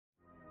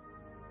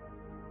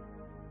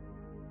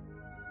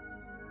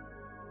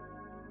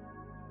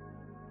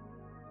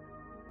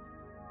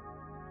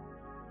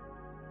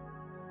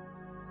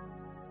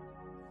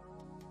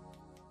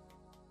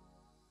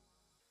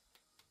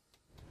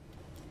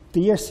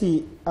The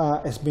ERC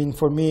has been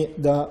for me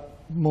the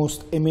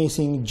most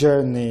amazing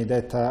journey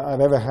that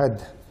I've ever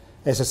had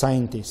as a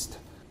scientist.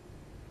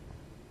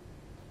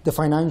 The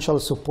financial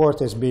support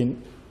has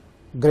been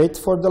great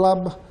for the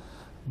lab,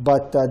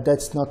 but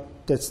that's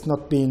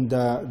not been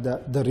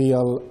the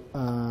real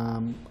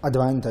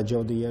advantage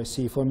of the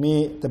ERC. For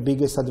me, the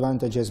biggest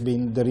advantage has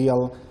been the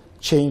real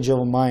change of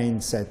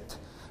mindset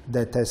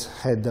that has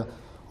had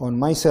on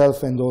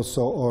myself and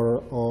also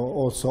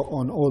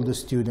on all the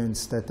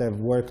students that have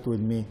worked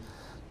with me.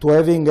 To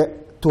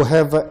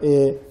have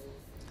a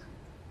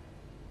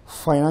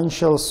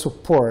financial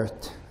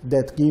support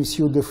that gives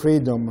you the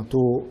freedom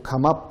to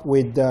come up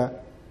with a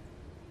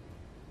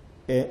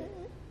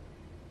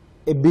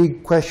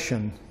big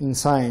question in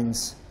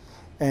science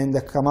and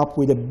come up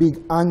with a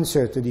big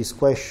answer to this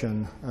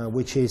question,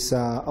 which is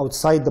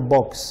outside the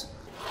box,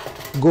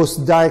 goes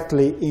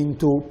directly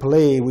into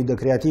play with the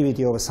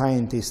creativity of a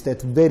scientist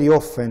that very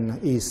often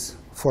is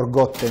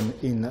forgotten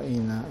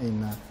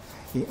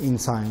in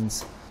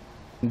science.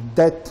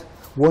 That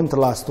won't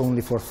last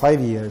only for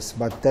 5 years,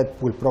 but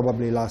that will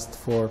probably last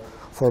for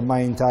my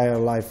entire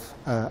life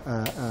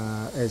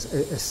as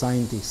a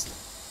scientist.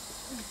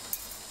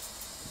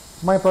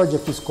 My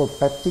project is called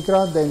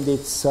PeptiCrad, and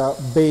it's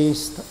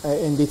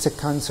it's a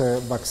cancer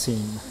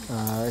vaccine,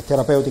 a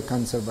therapeutic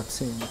cancer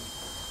vaccine,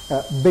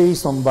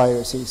 based on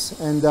viruses.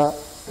 And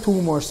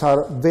tumors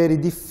are very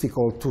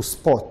difficult to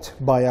spot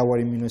by our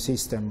immune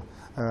system.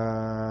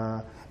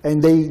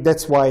 And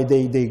that's why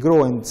they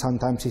grow, and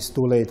sometimes it's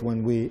too late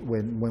when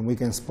we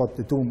can spot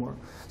the tumor.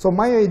 So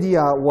my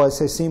idea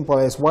was as simple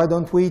as, why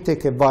don't we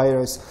take a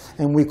virus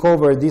and we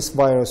cover this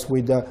virus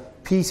with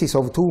pieces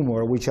of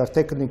tumor, which are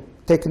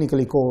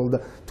technically called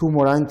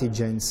tumor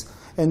antigens,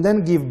 and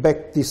then give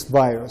back this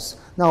virus.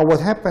 Now what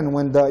happens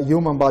when the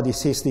human body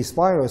sees this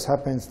virus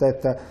happens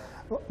that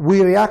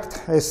we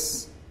react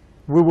as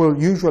we will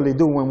usually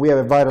do when we have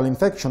a viral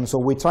infection. So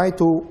we try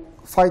to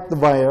fight the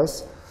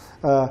virus,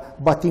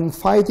 but in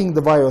fighting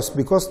the virus,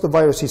 because the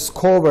virus is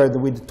covered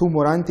with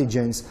tumor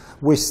antigens,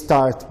 we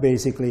start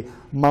basically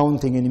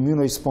mounting an immune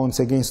response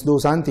against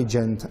those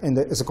antigens and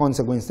as a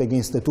consequence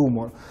against the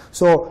tumor.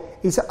 So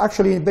it's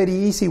actually a very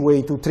easy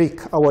way to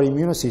trick our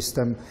immune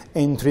system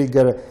and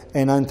trigger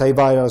an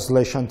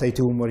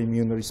antiviral/anti-tumor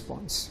immune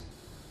response.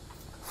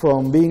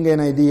 From being an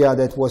idea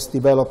that was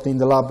developed in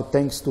the lab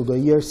thanks to the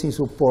ERC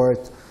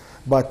support,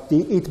 but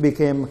it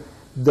became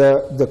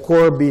the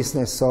core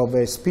business of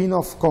a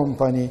spin-off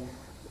company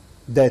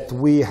that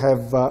we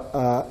have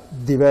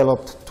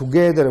developed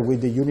together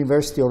with the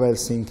University of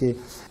Helsinki.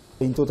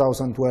 In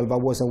 2012, I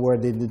was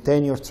awarded the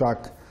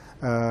tenure-track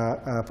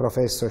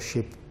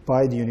professorship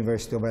by the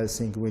University of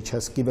Helsinki, which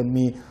has given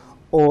me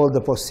all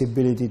the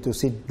possibility to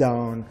sit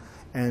down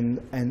and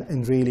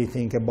really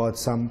think about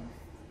some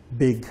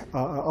big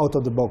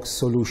out-of-the-box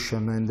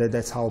solution, and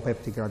that's how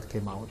PeptiCrad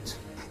came out.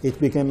 It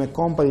became a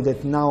company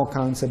that now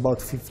counts about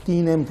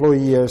 15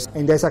 employees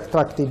and has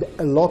attracted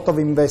a lot of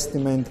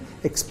investment,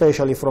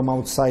 especially from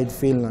outside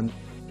Finland.